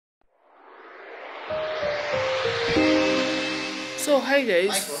Hi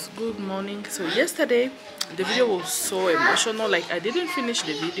guys, good morning. So yesterday the video was so emotional, like I didn't finish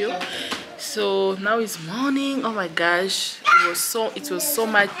the video. So now it's morning. Oh my gosh, it was so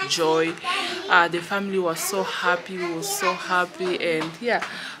much joy. The family was so happy, we were so happy, and yeah,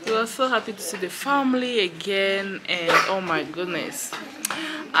 we were so happy to see the family again. And oh my goodness,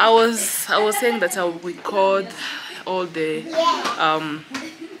 I was saying that I will record all the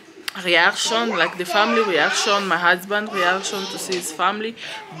reaction, like the family reaction, my husband reaction to see his family,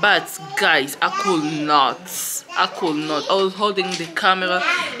 but guys, I could not. I was holding the camera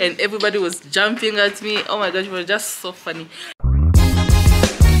and everybody was jumping at me. Oh my gosh, it was just so funny.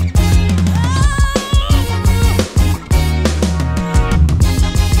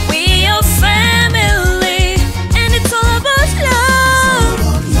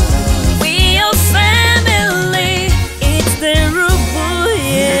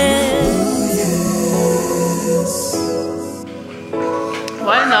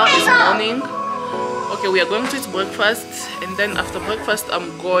 Okay, we are going to eat breakfast, and then after breakfast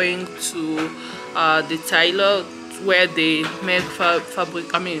I'm going to the tailor where they make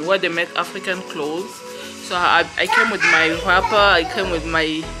where they make African clothes. So I came with my wrapper, I came with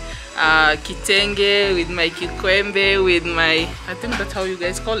my kitenge, with my kikwembe, with my, I think that's how you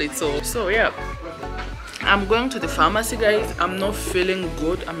guys call it. So yeah, I'm going to the pharmacy, guys. I'm not feeling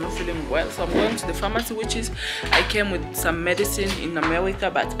good, I'm not feeling well, so I'm going to the pharmacy, which is, I came with some medicine in America,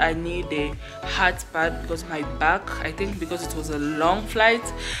 but I need a heart pad because my back, I think because it was a long flight,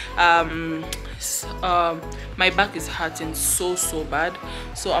 my back is hurting so bad.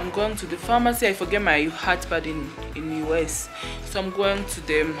 So I'm going to the pharmacy. I forget my heart pad in US, so I'm going to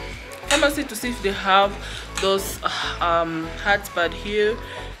the pharmacy to see if they have those heart pad here,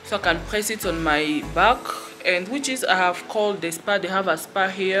 so I can press it on my back. And which is, I have called the spa. They have a spa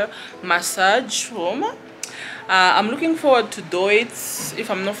here, massage room. I'm looking forward to do it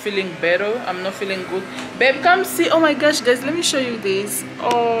if I'm not feeling better, I'm not feeling good. Babe, come see. Oh my gosh, guys, let me show you this.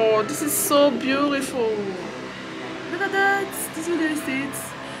 Oh, this is so beautiful. Look at that. This is what it.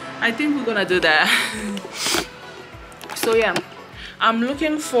 I think we're gonna do that. So yeah, I'm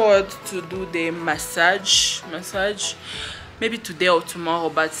looking forward to do the massage maybe today or tomorrow,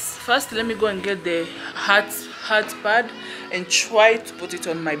 but first let me go and get the heart pad and try to put it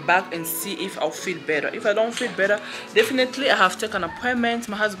on my back and see if I'll feel better. If I don't feel better, definitely I have taken an appointment.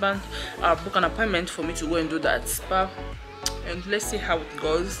 My husband booked an appointment for me to go and do that spa, and let's see how it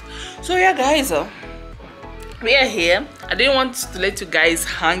goes. So yeah guys, we are here. I didn't want to let you guys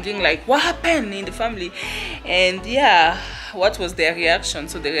hanging like what happened in the family, and yeah, what was their reaction?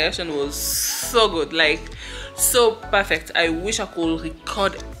 So the reaction was so good, like so perfect. I wish I could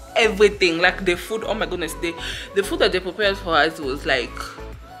record everything, like the food. Oh my goodness, the food that they prepared for us was like,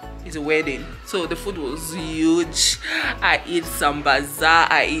 it's a wedding, so the food was huge. I eat sambaza,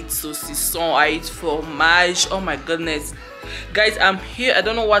 I eat saucisson, I eat fromage. Oh my goodness, guys, I'm here. I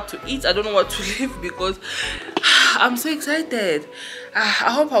don't know what to eat, I don't know what to leave because I'm so excited.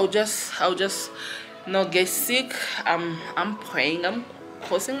 I hope I'll just not get sick. I'm praying, I'm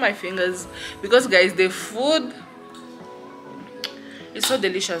crossing my fingers, because guys, the food is so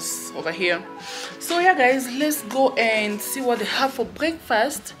delicious over here. So yeah guys, let's go and see what they have for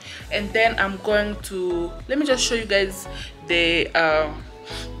breakfast, and then I'm going to, let me just show you guys the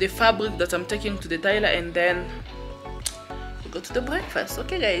fabric that I'm taking to the tailor, and then we go to the breakfast.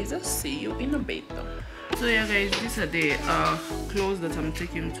 Okay guys, I'll see you in a bit. So yeah guys, these are the clothes that I'm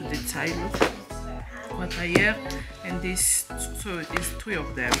taking to the tailor. What I have, and this, so it's 3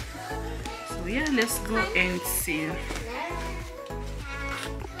 of them. So yeah, let's go and see.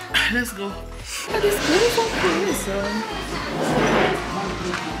 Let's go. Look at this beautiful place. So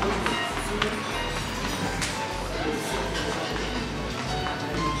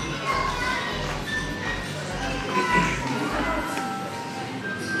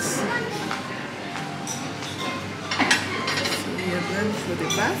we are going for the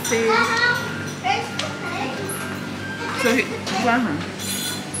buffet. So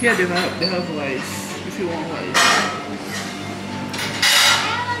here they have rice, if you want rice.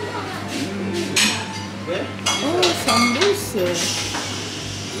 Oh, sambusa.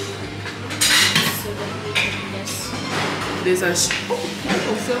 There's a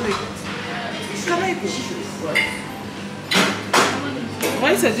sorry.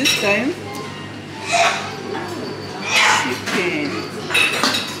 Rice at this time. Chicken.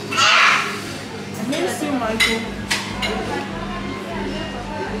 Let me see Michael.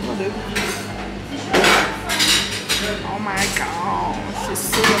 Oh my gosh, it's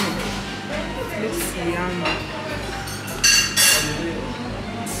so yummy. It looks yummy.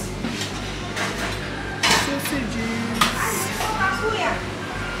 Sausages.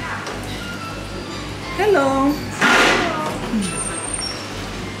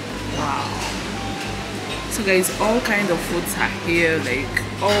 So guys, all kind of foods are here. Like,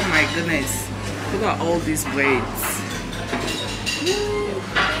 oh my goodness, look at all these breads.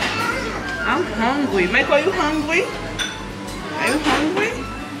 I'm hungry. Michael, are you hungry? Are you hungry?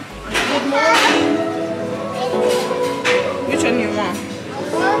 Good morning. Which one you want?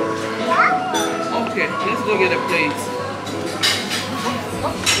 Okay, let's go get a plate.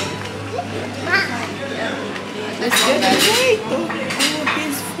 Let's get a plate. Oh,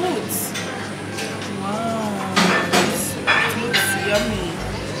 these foods. Wow, this looks yummy.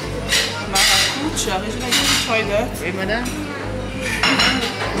 Maracuja. Regina, you want to try that? Hey, madam.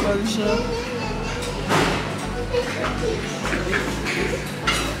 Bonjour.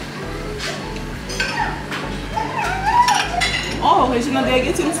 Oh, Regina, they are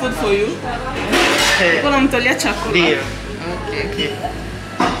getting food for you. Dear. Okay.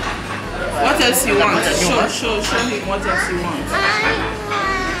 What else you want? Show him what else you want.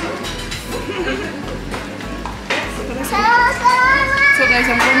 So guys,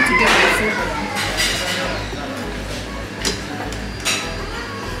 I'm going to get my food.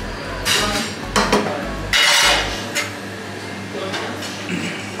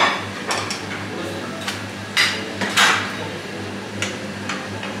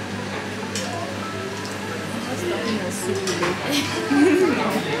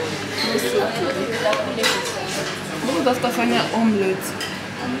 Look at that fanya omelette.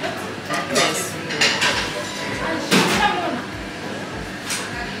 Yes.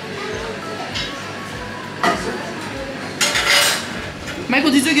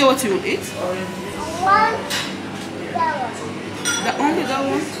 Michael, did you get what you will eat? One, that one. Only that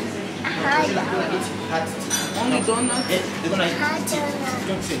one? Only donut? They're gonna eat it.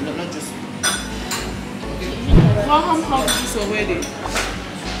 Don't say, no, not just. How have this already?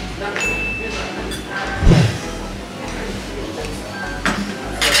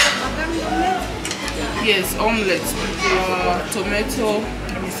 Yes, omelette. Tomato.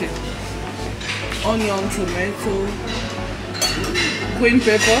 Let me see. Onion, tomato, green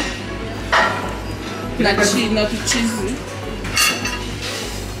pepper, not too cheesy.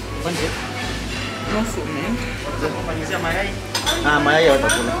 Not for me. Mayai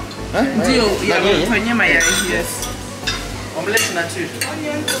watakula. Ndio, yafanyia mayai, yes. Omelette na cheese.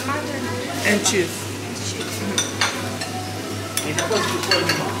 Onion, tomato, And cheese. Itakuwa zikikuwa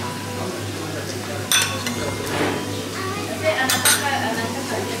nyuma.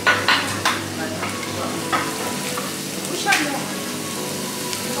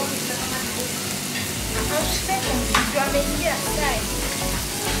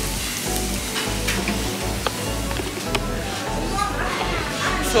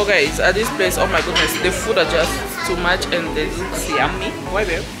 So guys, at this place, oh my goodness, the food are just too much and they look yummy. Why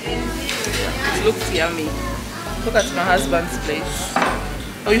babe? It looks yummy. Look at my husband's place.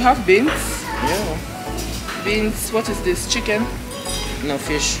 Oh, you have beans? Yeah. Beans, what is this? Chicken? No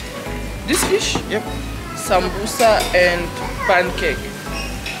fish. This fish? Yep. Sambusa and pancake.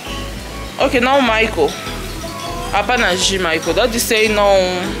 Okay, now Michael. Hapana G Michael. That is say no.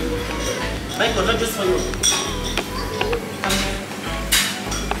 Michael, not just for you.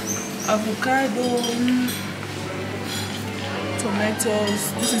 Avocado,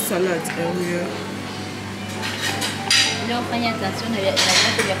 tomatoes. This is salad area.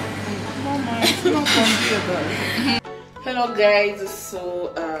 Mama, it's not comfortable. Hello guys,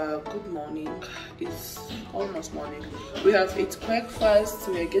 so good morning. It's almost morning. We have ate breakfast,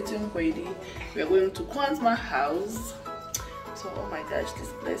 we are getting ready. We are going to grandma's house. So oh my gosh,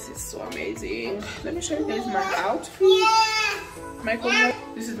 this place is so amazing. Let me show you guys my outfit. Michael,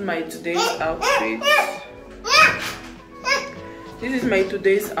 this is my today's outfit. This is my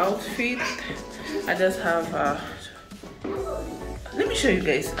today's outfit. I just have let me show you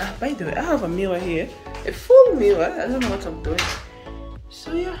guys. By the way, I have a mirror here, a full mirror. I don't know what I'm doing.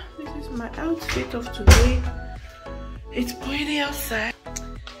 So yeah, this is my outfit of today. It's pretty outside.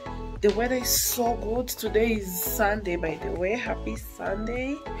 The weather is so good. Today is Sunday, by the way. Happy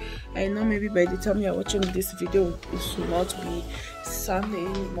Sunday. I know maybe by the time you're watching this video it will not be Sunday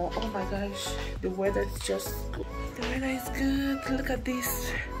anymore. Oh my gosh, the weather is just good. The weather is good. Look at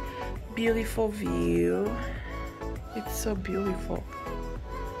this beautiful view. It's so beautiful.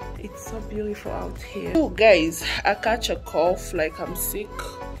 It's so beautiful out here. So guys, I catch a cough like I'm sick.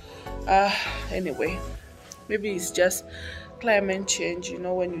 Anyway, maybe it's just climate change. You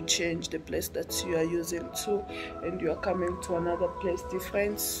know, when you change the place that you are using to and you are coming to another place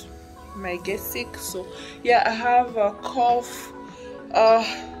different, you might get sick. So yeah, I have a cough.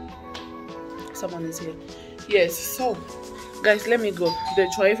 Someone is here. Yes, so guys, let me go.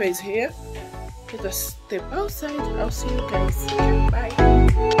 The driver is here. Let us step outside. I'll see you guys. Bye.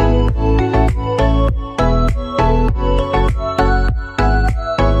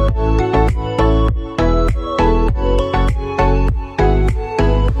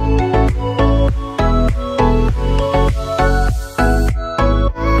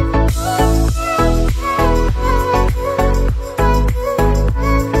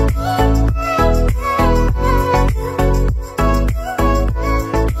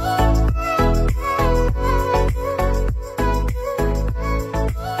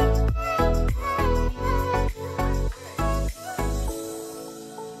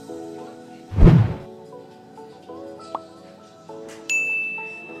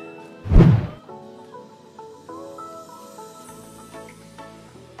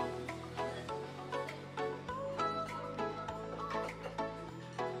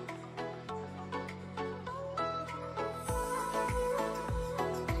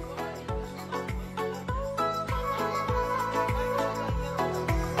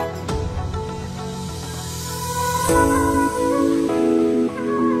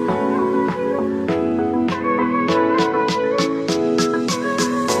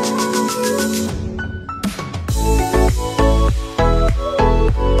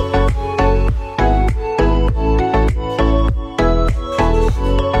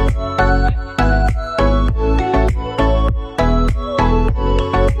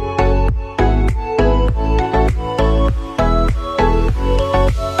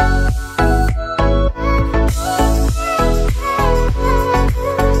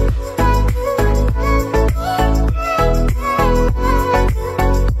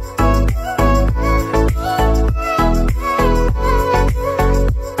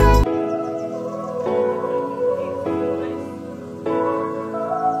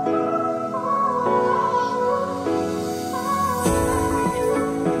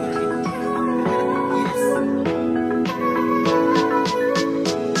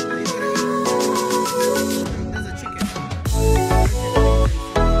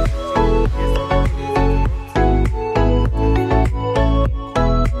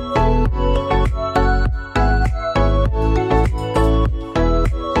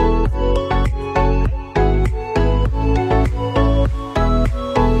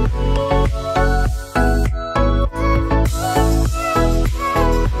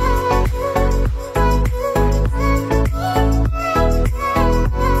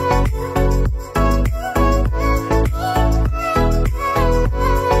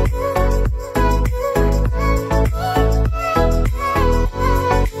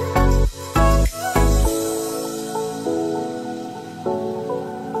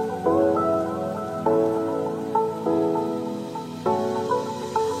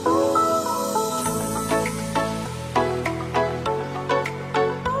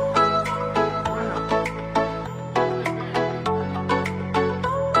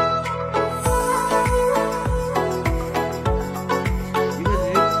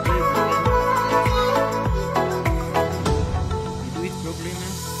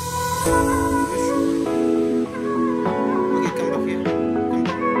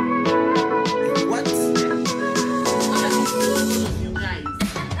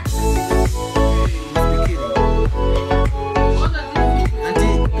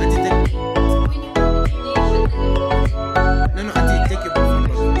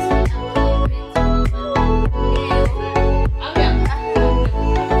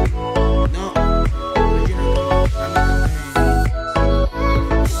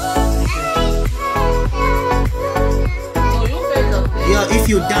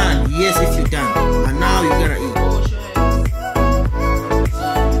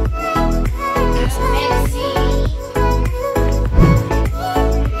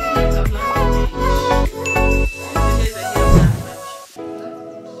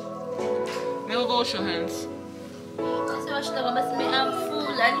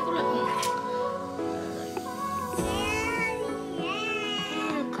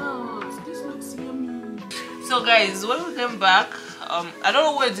 So guys, when we came back, I don't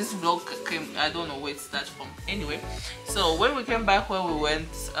know where this vlog came, I don't know where it started from. Anyway, so when we came back, where we went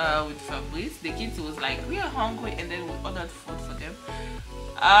with Fabrice, the kids was like, we are hungry, and then we ordered food for them.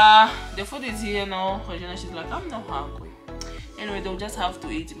 The food is here now. Regina, she's like, I'm not hungry. Anyway, they'll just have to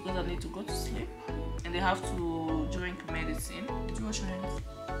eat because I need to go to sleep, and they have to drink medicine. Did you wash your hands?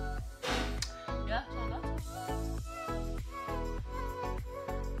 Yeah, so that's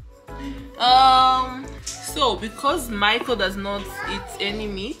so because Michael does not eat any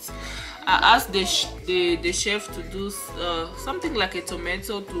meat, I asked the chef to do something like a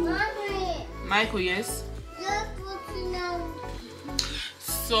tomato to Michael. Yes.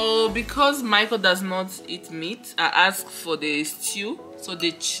 So because Michael does not eat meat, I asked for the stew. So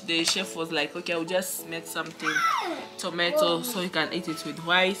the chef was like, okay, I'll just make something tomato so he can eat it with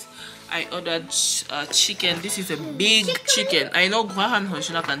rice. I ordered chicken. This is a big chicken. I know Graham and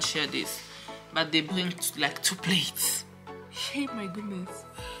Hoshina can share this, but they bring like 2 plates. Hey, my goodness.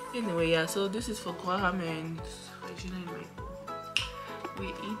 Anyway, yeah, so this is for Graham and Regina and Michael. We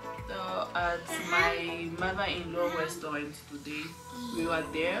eat at my mother-in-law restaurant today. We were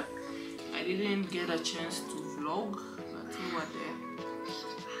there. I didn't get a chance to vlog, but we were there.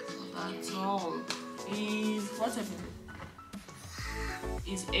 So that's all. What's happening?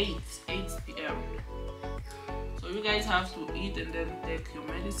 It's 8 p.m. So you guys have to eat and then take your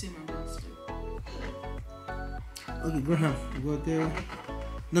medicine and then sleep. Okay, Graham, go there.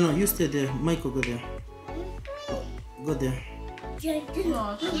 No, you stay there. Michael, go there. Go there.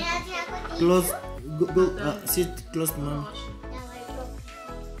 Close. Go. Sit close to mom.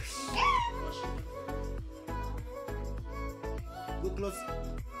 Go close.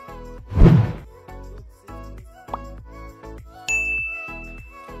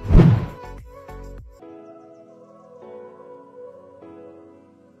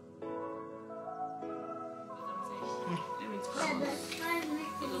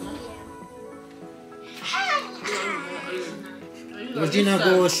 Regina,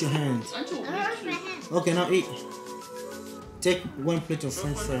 go wash your hands. Okay, now eat. Take 1 plate of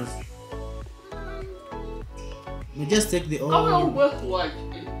French fries. You just take the oil. How work what?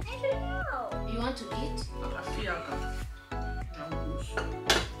 You want to eat?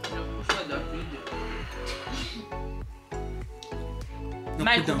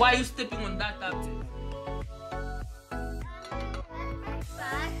 Mike, why are you stepping on that table?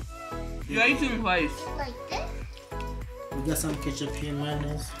 You are eating rice. Like this? We got some ketchup here,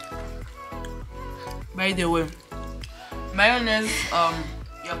 mayonnaise. By the way, mayonnaise,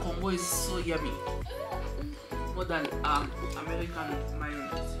 your Congo is so yummy. More than American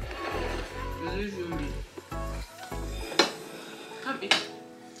mayonnaise. It's yummy. Come eat.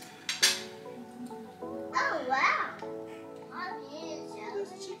 Oh wow! Oh yes,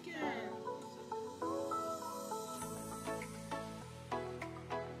 This chicken.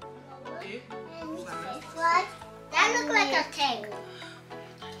 Okay. What? That looks like a cake.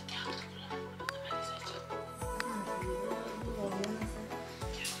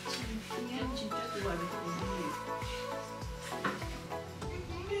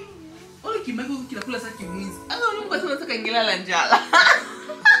 Michael kinakula sasa kimwizi. Mungu asema nataka ingela la njala.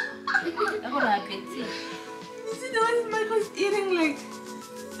 Ako na appetite. You see the way Michael's eating like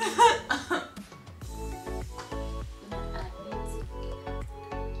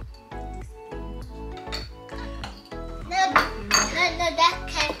No,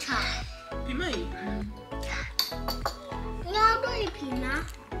 that's ketchup. Pimai. No, I'm going to peanut.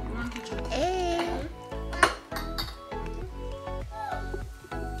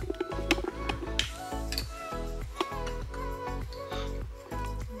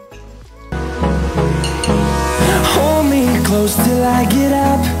 Close till I get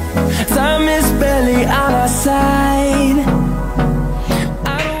up. Time is barely on our side.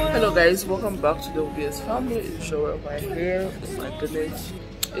 Hello guys, welcome back to the OBS family. It's Joel right here. Oh my goodness.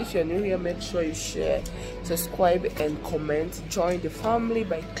 If you're new here, make sure you share, subscribe and comment. Join the family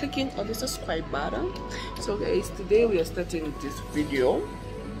by clicking on the subscribe button. So guys, today we are starting this video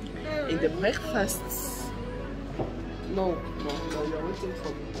in the breakfast. No, you're waiting for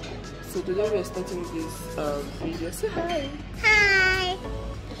me. So today we are starting this video. Say hi. Hi.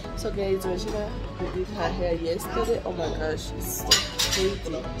 So guys, Regina, we did her hair yesterday. Oh my gosh, it's so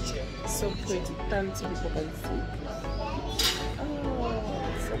pretty. So pretty. Tons of people can see. Oh,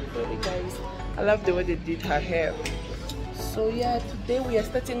 so pretty guys. I love the way they did her hair. So yeah, today we are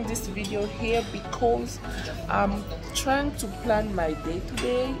starting this video here because I'm trying to plan my day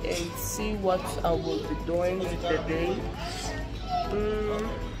today and see what I will be doing with the day.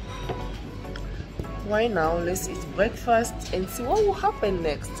 Why now? Let's eat breakfast and see what will happen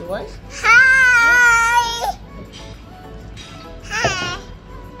next, right? Hi.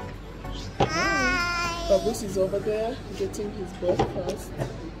 Fabrice is over there getting his breakfast,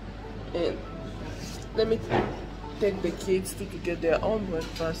 and let me take the kids to get their own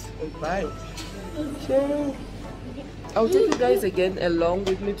breakfast. Bye. So I'll take you guys again along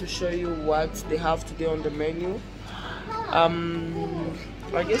with me to show you what they have today on the menu.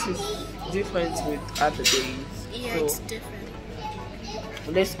 I guess it's different with other days. Yeah, so it's different.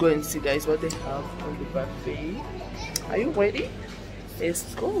 let's go and see, guys, what they have on the buffet. Are you ready?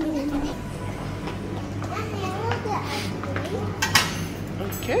 Let's go.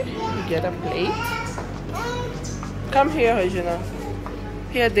 Okay, you get a plate. Come here, Regina.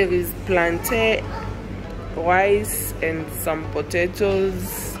 Here there is plantain, rice, and some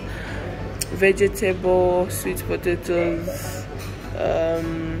potatoes, vegetable, sweet potatoes.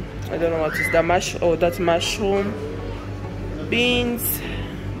 I don't know what is that that's mushroom, beans,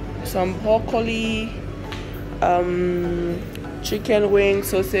 some broccoli, chicken wing,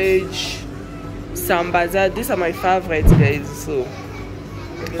 sausage, sambaza. These are my favorites, guys. So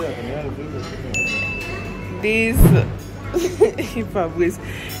these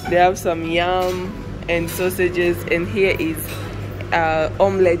they have some yam and sausages, and here is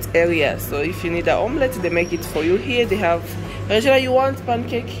omelette area. So if you need an omelette, they make it for you. Here they have, Regina, you want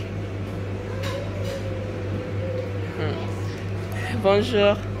pancake?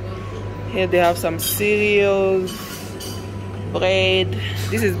 Bonjour. Here they have some cereals, bread.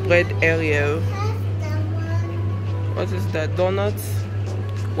 This is bread area. What is that? Donuts?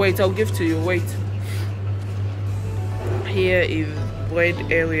 Wait, I'll give to you. Wait. Here is bread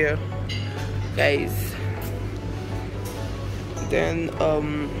area, guys. Then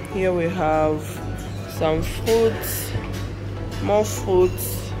here we have some fruits, more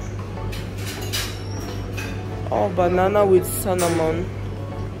fruits. Oh, banana with cinnamon,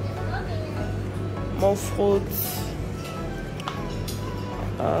 more fruits,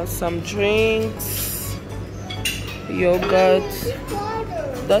 some drinks, yogurt.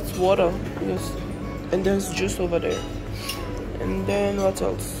 That's water, yes. And there's juice over there. And then what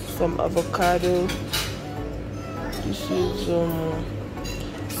else? Some avocado. This is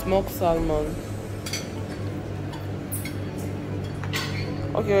smoked salmon.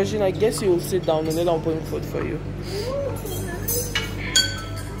 Okay, Regina, I guess you will sit down and then I'll bring food for you.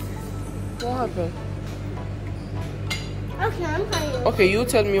 What happened? Okay, I'm fine. Okay, you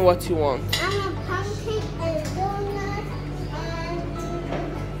tell me what you want. I want pancake and donut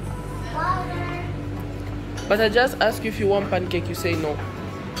and water. But I just asked you if you want pancake, you say no.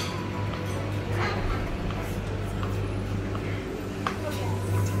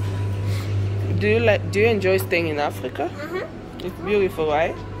 Do you enjoy staying in Africa? It's beautiful,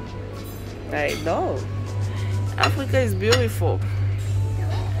 right? I know. Africa is beautiful.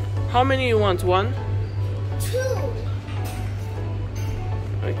 How many you want? 1? 2.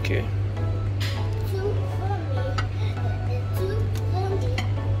 Okay. 2 for me. 2 for me.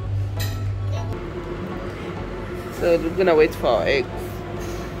 So we're gonna wait for our eggs.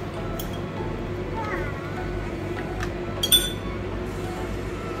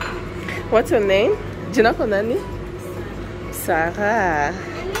 What's your name? Jina Konani? Sarah.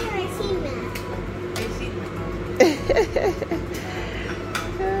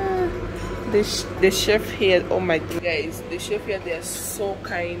 The chef here, oh my God, guys, the chef here, they are so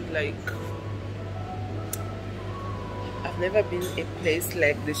kind. Like, I've never been a place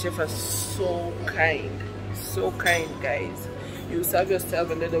like the chef are so kind, guys. You serve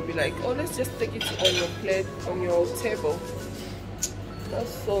yourself and then they'll be like, oh, let's just take it on your plate, on your table.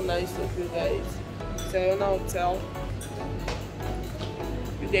 That's so nice of you guys. Sayona Hotel,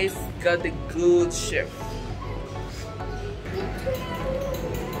 you guys got the good chef.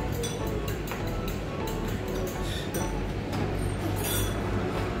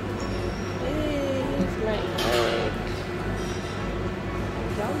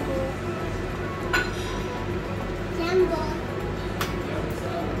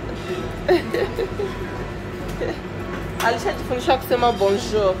 Alisha tufundisha kusema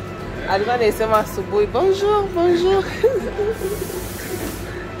bonjour. Alikuwa anasema asubuhi bonjour, bonjour.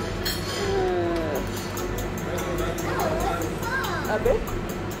 Abe?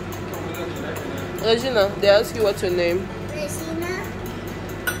 Regina, they ask you what's your name?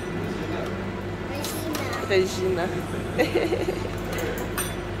 Regina.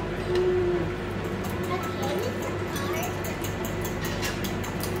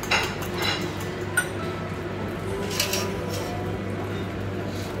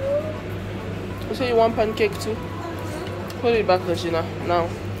 So you want pancake too? Put it back, Regina, now.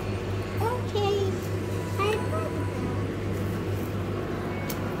 Okay.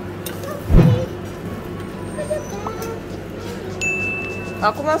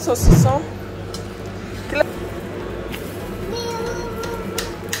 À combien de saucisson?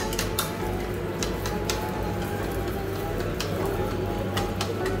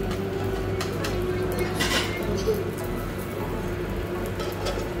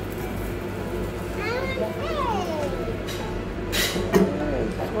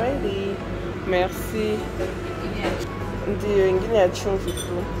 Ready. Merci. Ndio ingine ya chumvi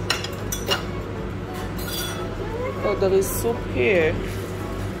tu. Oh, there is soup here.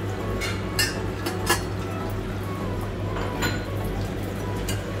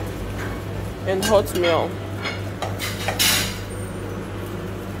 And hot milk.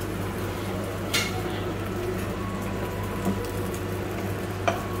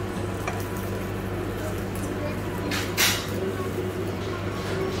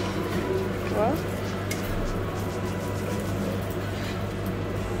 What?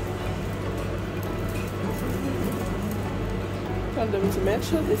 Tell them to make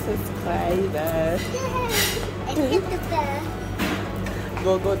sure they subscribe.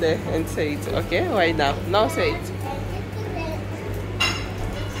 Go there and say it, okay? Right now. Now say it.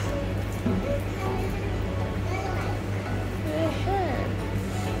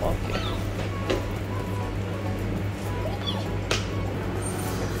 Okay.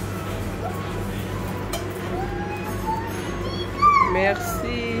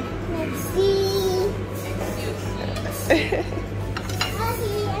 Merci.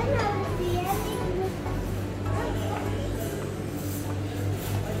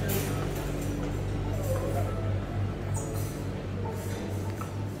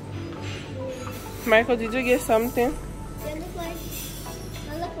 Michael, did you get something?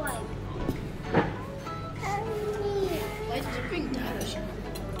 Why did you bring that?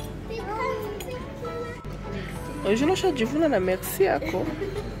 Hoje não estou divulgando, merci ako.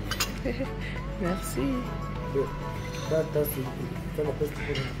 Merci.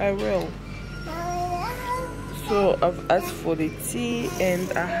 I will. So I've asked for the tea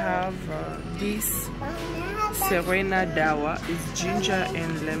and I have this Serena Dawa. It's ginger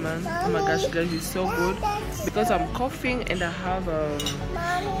and lemon. Oh my gosh guys, it's so good because I'm coughing and I have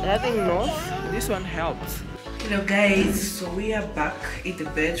nothing nose. This one helps. Hello guys, so we are back in the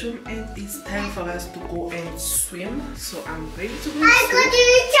bedroom and it's time for us to go and swim. So I'm ready to go swim.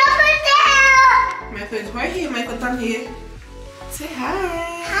 Michael is right here. Michael, come here. Say hi.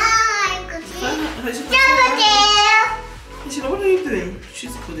 Hi, What are you doing?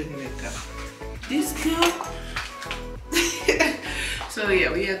 She's putting makeup. This girl. So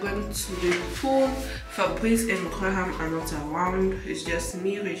yeah, we are going to the pool. Fabrice and Graham are not around. It's just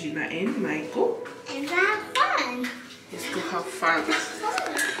me, Regina, and Michael. And have fun. Let's go have fun.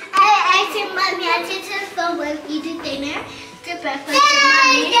 I think Mommy, I just go with you to dinner, to breakfast with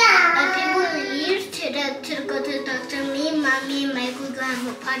Mommy. People leave to go to Dr. Me, Mommy, and Michael go have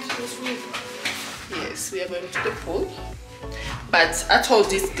a party this week. Yes, we are going to the pool. But I told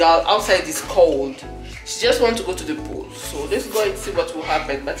this girl outside is cold. She just wants to go to the pool. So let's go and see what will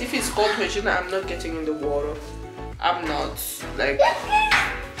happen. But if it's cold, Regina, I'm not getting in the water. I'm not. Like,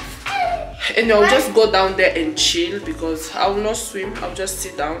 and I'll just go down there and chill because I will not swim. I'll just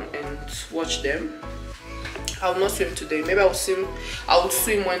sit down and watch them. I will not swim today. Maybe I will swim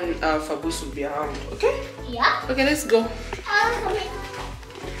when Fabrice will be around. Okay? Yeah. Okay, let's go.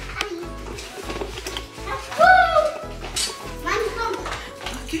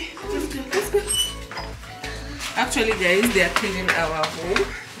 Okay, let's go. Actually, guys, they are cleaning our home.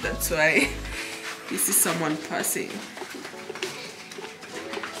 That's why you see someone passing.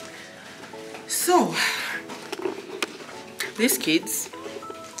 So, these kids,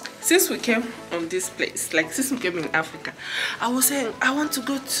 since we came on this place, like since we came in Africa, I was saying I want to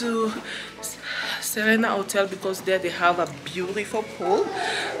go to Serena Hotel because there they have a beautiful pool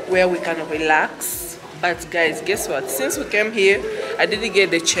where we can relax. But guys, guess what? Since we came here, I didn't get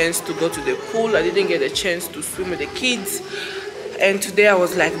the chance to go to the pool. I didn't get the chance to swim with the kids. And today I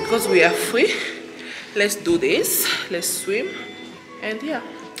was like, because we are free, let's do this. Let's swim. And yeah,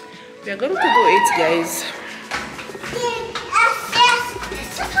 we are going to do it, guys.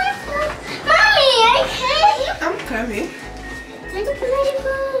 I'm coming.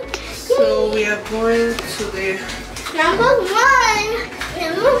 So we are going to the... Number one.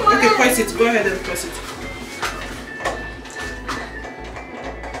 Okay, press it. Go ahead and press it.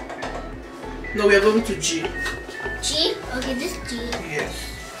 No, we are going to G. G? Okay, this G. Yes.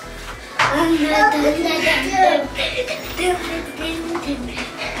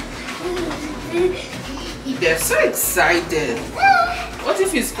 They're so excited. What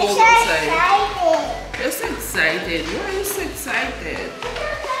if it's cold outside? They're so excited. Why are you so excited?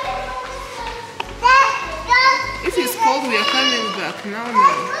 If it's cold, we are coming back now.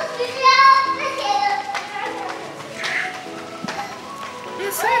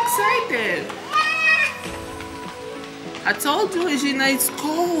 You're so excited. I told you, Regina, it's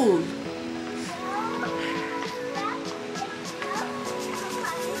cold.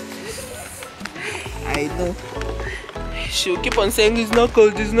 I know. She'll keep on saying it's not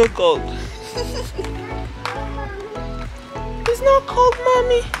cold, it's not cold. It's not cold,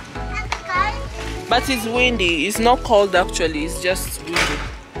 mommy. But it's windy. It's not cold actually, it's just windy.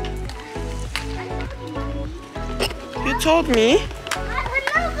 You told me.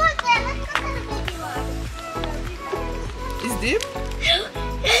 It's deep?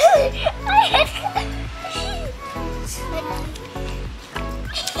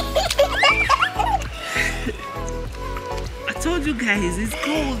 I told you guys, it's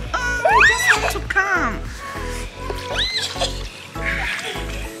cold. Oh, I just want to come.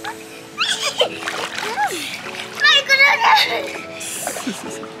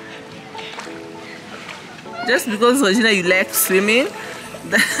 Just because, Regina, you like swimming?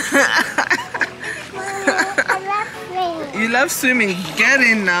 You love swimming. Get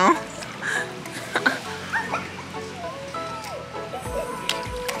in now.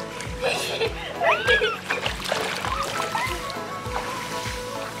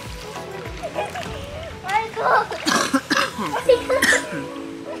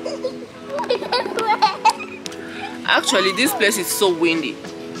 Actually, this place is so windy.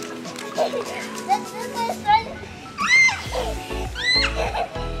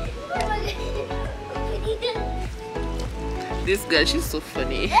 This girl, she's so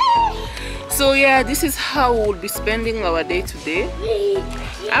funny. So yeah, this is how we'll be spending our day today.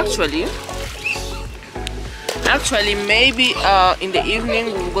 Actually maybe in the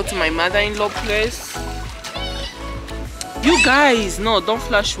evening we'll go to my mother-in-law place. You guys, no, don't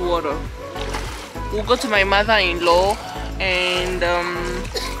flash water. We'll go to my mother-in-law and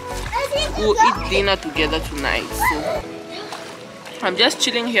we'll eat dinner together tonight. So I'm just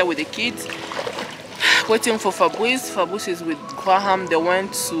chilling here with the kids, waiting for Fabrice. Fabrice is with Graham. They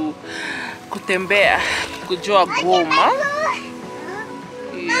went to kutembea kujua Goma.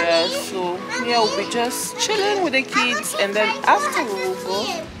 Yeah, so yeah, we'll be just chilling with the kids, and then after we will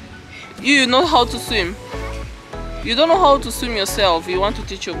go. You know how to swim? You don't know how to swim yourself. You want to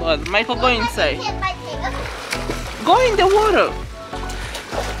teach your brother. Michael, go inside. Go in the water.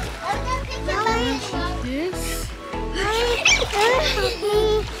 Yes.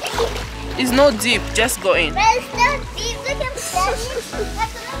 It's not deep. Just go in. It's not deep. Look at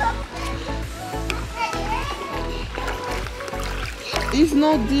It's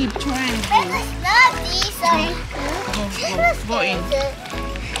not deep. Try and go. It's not deep. Sorry. Go in.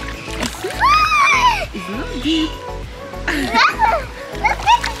 It's not deep.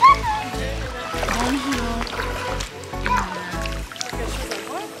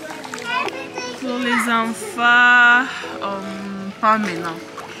 So les enfants, pas maintenant.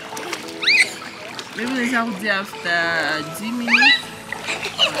 Maybe les gens dit after 10 minutes.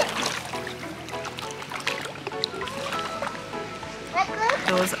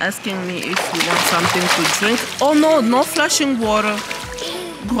 He was asking me if we want something to drink. Oh no, no flashing water.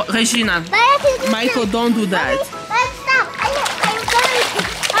 Regina, Michael, don't do that.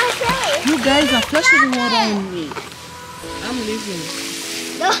 You guys are flashing water on me. I'm leaving.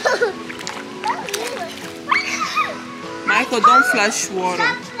 Michael, don't flash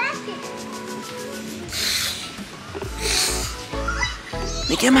water. Let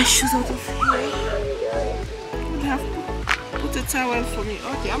me get my shoes out of here. You have to put a towel for me.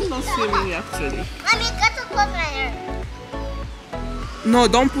 Okay, I'm not swimming actually. Mommy, got to close my hair. No,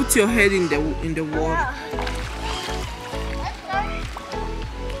 don't put your head in the water.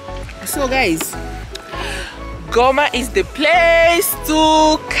 So guys, Goma is the place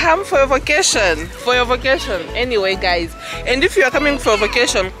to come for your vacation. Anyway guys, and if you are coming for a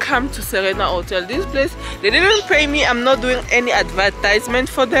vacation, come to Serena Hotel. This place, they didn't pay me. I'm not doing any advertisement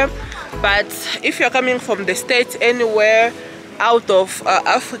for them, but if you're coming from the States, anywhere out of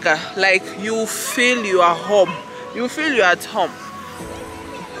Africa, like, you feel you are home, you feel you're at home.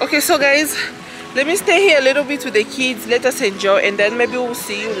 Okay, so guys, let me stay here a little bit with the kids. Let us enjoy, and then maybe we'll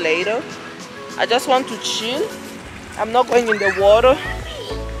see you later. I just want to chill. I'm not going in the water.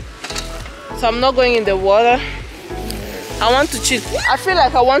 So I'm not going in the water. I want to chill. I feel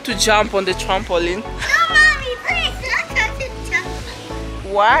like I want to jump on the trampoline. No, Mommy, please, don't touch the jump.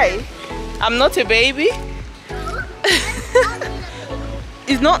 Why? I'm not a baby.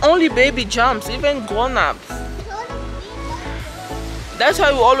 It's not only baby jumps, even grown-ups. That's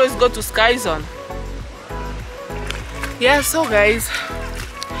why we always go to Sky Zone. Yeah, so guys,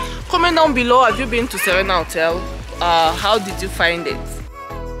 comment down below, have you been to Serena Hotel? How did you find it?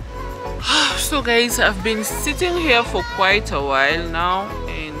 So guys, I've been sitting here for quite a while now,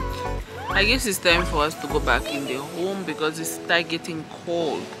 I guess it's time for us to go back in the home because it's start getting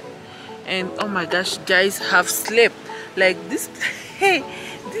cold. And oh my gosh, guys have slept like this. Hey,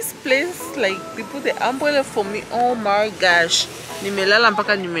 this place, like they put the umbrella for me. Oh my gosh, nimelala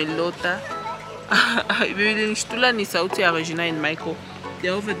mpaka nimelota. Nilishtuka ni sauti ya Regina and Michael.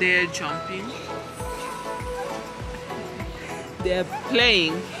 They're over there jumping. They're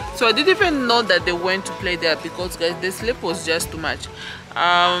playing. So I didn't even know that they went to play there because guys, the sleep was just too much.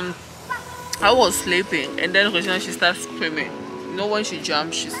 I was sleeping and then Regina, she starts screaming. You know, when she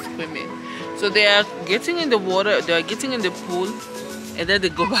jumps, she's screaming. So they are getting in the water, they are getting in the pool, and then they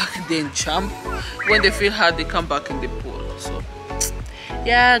go back then jump. When they feel hard, they come back in the pool. So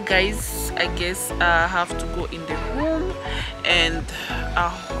yeah guys, I guess I have to go in the room, and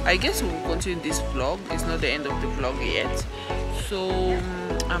I guess we'll continue this vlog. It's not the end of the vlog yet. So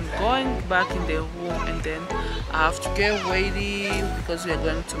I'm going back in the room, and then I have to get ready because we are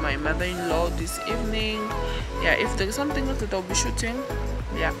going to my mother-in-law this evening. Yeah, if there's something else that I'll be shooting,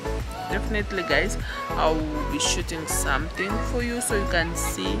 yeah, definitely guys, I will be shooting something for you so you can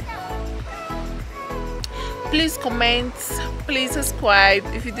see. Please comment, please subscribe.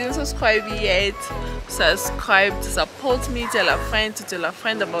 If you didn't subscribe yet, subscribe to support me. Tell a friend to tell a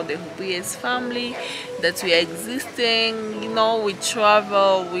friend about the Hubries family, that we are existing. You know, we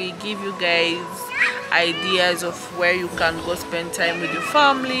travel, we give you guys ideas of where you can go spend time with your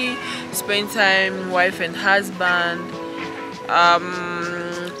family, spend time wife and husband,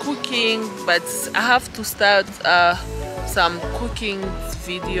 cooking. But I have to start some cooking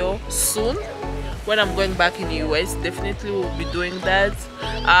video soon. When I'm going back in the US, definitely will be doing that.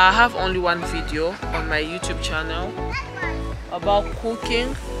 I have only one video on my YouTube channel about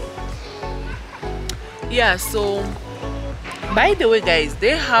cooking. Yeah, so by the way guys,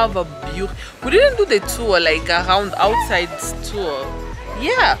 they have a beautiful, we didn't do the tour like around outside tour.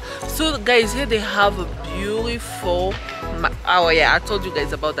 Yeah, so guys, here they have a beautiful, oh yeah, I told you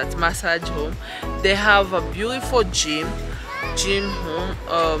guys about that massage room. They have a beautiful gym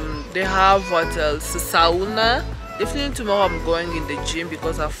home. They have what else, sauna. Definitely tomorrow I'm going in the gym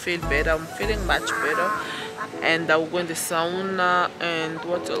because I feel better. I'm feeling much better, and I will go in the sauna. And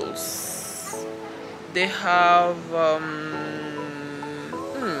what else they have?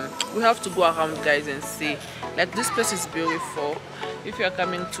 We have to go around guys and see. Like, this place is beautiful. If you are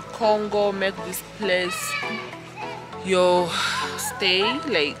coming to Congo, make this place your stay,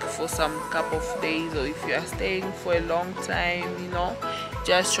 like for some couple of days, or if you are staying for a long time, you know,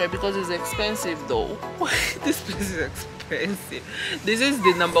 just try, because it's expensive though. This place is expensive. This is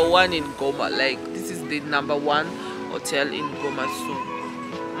the #1 in Goma. Like, this is the #1 hotel in Goma. So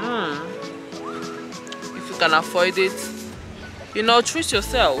if you can afford it, you know, treat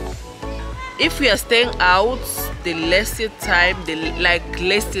yourself. If we are staying out, the lesser time,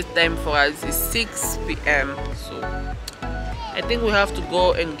 less time for us is 6 p.m. So I think we have to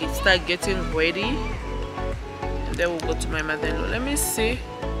go and start getting ready, and then we'll go to my mother-in-law. Let me see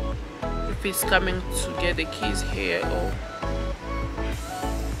if he's coming to get the keys here. Or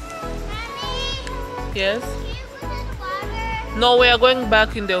yes, no, we are going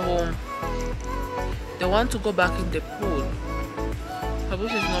back in the home. They want to go back in the pool.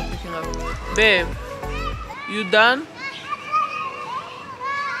 Fabrice is not picking up. Babe, you done?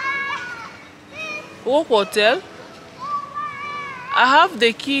 What hotel? I have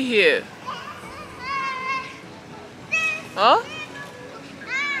the key here. Huh?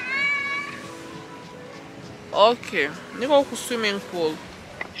 Okay. You go to swimming pool.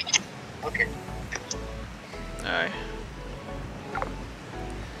 Okay. Alright.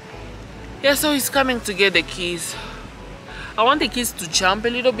 Yeah, so he's coming to get the keys. I want the kids to jump a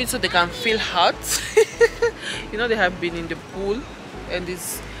little bit so they can feel hot. You know, they have been in the pool and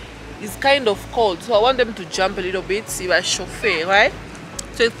it's kind of cold, so I want them to jump a little bit, see my chauffeur, right?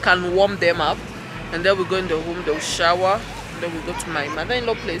 So it can warm them up, and then we go in the room, they'll shower, and then we go to my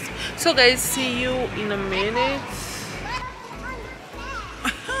mother-in-law place. So guys, see you in a minute.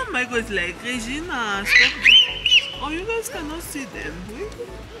 My God, it's like, Regina, stop. Oh, you guys cannot see them.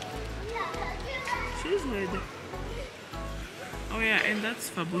 She's ready. Oh yeah, and that's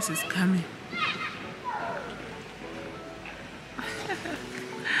Fabrice is coming.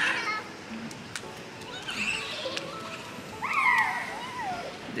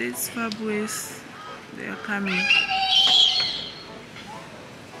 This Fabrice, they are coming.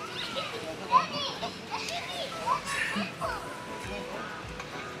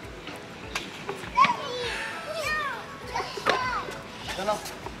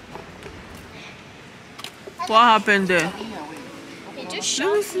 What happened there? It just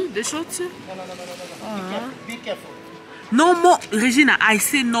Let me see. They shot you? No. Be careful. No more, Regina. I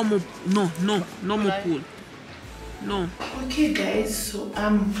say no more. No more pool. No. Okay, guys. So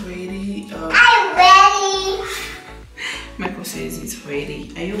I'm ready. I'm ready. Michael says it's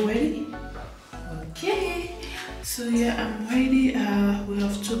ready. Are you ready? Okay. So yeah, I'm ready. We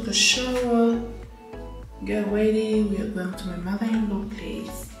have took a shower. Get ready. We are going to my mother-in-law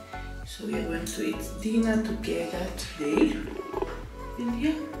place. So we are going to eat dinner together today. And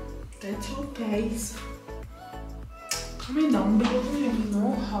yeah, that's all, guys. Comment down below. Let me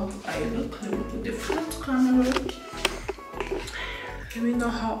know how I look. Let me put the front camera. Let me know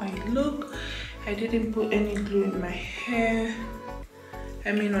how I look. I didn't put any glue in my hair.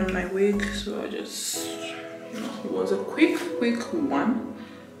 I mean on my wig. So I just, you know, it was a quick one.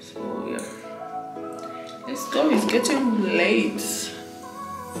 So yeah. Let's go. It's getting late.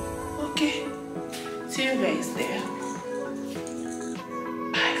 Okay. See you guys there.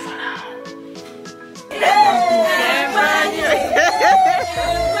 Bye for now.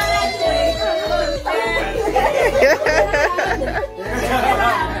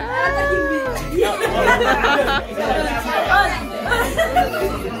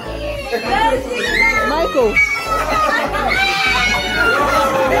 Michael.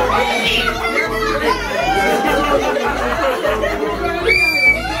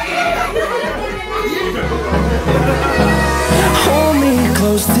 Hold me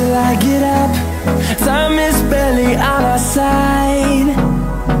close till I get up. Time is barely on our side.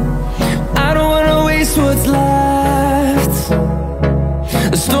 I don't wanna waste what's left.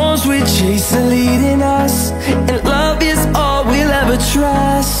 The storms we chase are leading